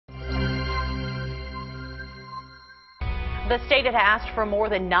The state had asked for more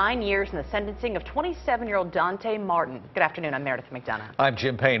than 9 years in the sentencing of 27-year-old Dante Martin. Good afternoon, I'm Meredith McDonough. I'm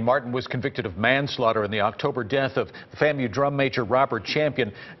Jim Payne. Martin was convicted of manslaughter in the October death of FAMU drum major Robert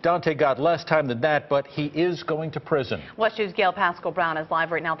Champion. Dante got less time than that, but he is going to prison. WESH News' Gail Pascal Brown is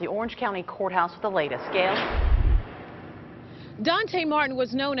live right now at the Orange County Courthouse with the latest. Gail? Dante Martin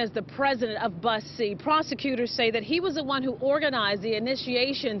was known as the president of Bus C. Prosecutors say that he was the one who organized the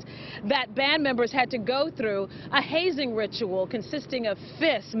initiations that band members had to go through, a hazing ritual consisting of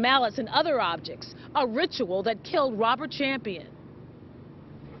fists, mallets, and other objects, a ritual that killed Robert Champion.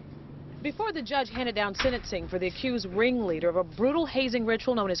 Before the judge handed down sentencing for the accused ringleader of a brutal hazing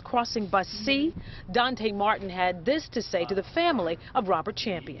ritual known as crossing Bus C, Dante Martin had this to say to the family of Robert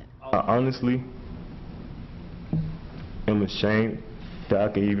Champion. Honestly, I'm ashamed that I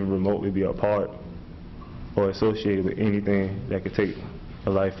can even remotely be a part or associated with anything that could take the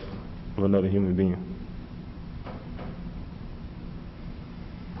life of another human being.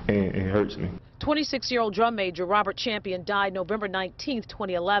 And it hurts me. 26-year-old drum major Robert Champion died November 19,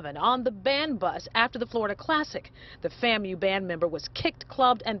 2011, on the band bus after the Florida Classic. The FAMU band member was kicked,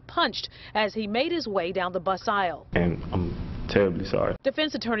 clubbed, and punched as he made his way down the bus aisle. And I'm terribly sorry.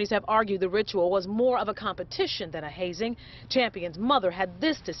 Defense attorneys have argued the ritual was more of a competition than a hazing. Champion's mother had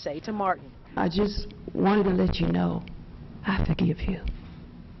this to say to Martin. I just wanted to let you know I forgive you.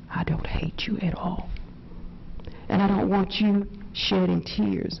 I don't hate you at all. And I don't want you shedding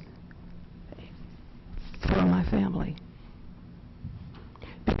tears for my family,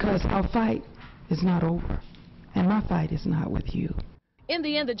 because our fight is not over, and my fight is not with you. In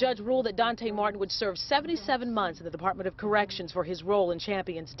the end, the judge ruled that Dante Martin would serve 77 months in the Department of Corrections for his role in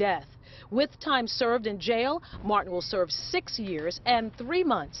Champion's death. With time served in jail, Martin will serve 6 years and 3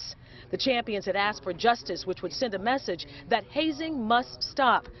 months. The Champions had asked for justice, which would send a message that hazing must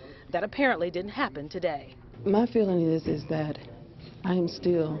stop. That apparently didn't happen today. My feeling is that I am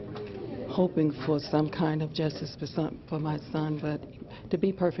still hoping for some kind of justice for my son, but to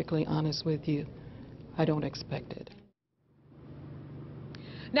be perfectly honest with you, I don't expect it.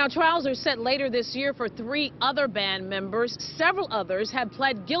 Now, trials are set later this year for 3 other band members. Several others have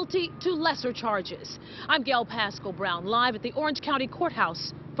pled guilty to lesser charges. I'm Gail Pascal Brown, live at the Orange County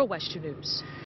Courthouse for WESH 2 News.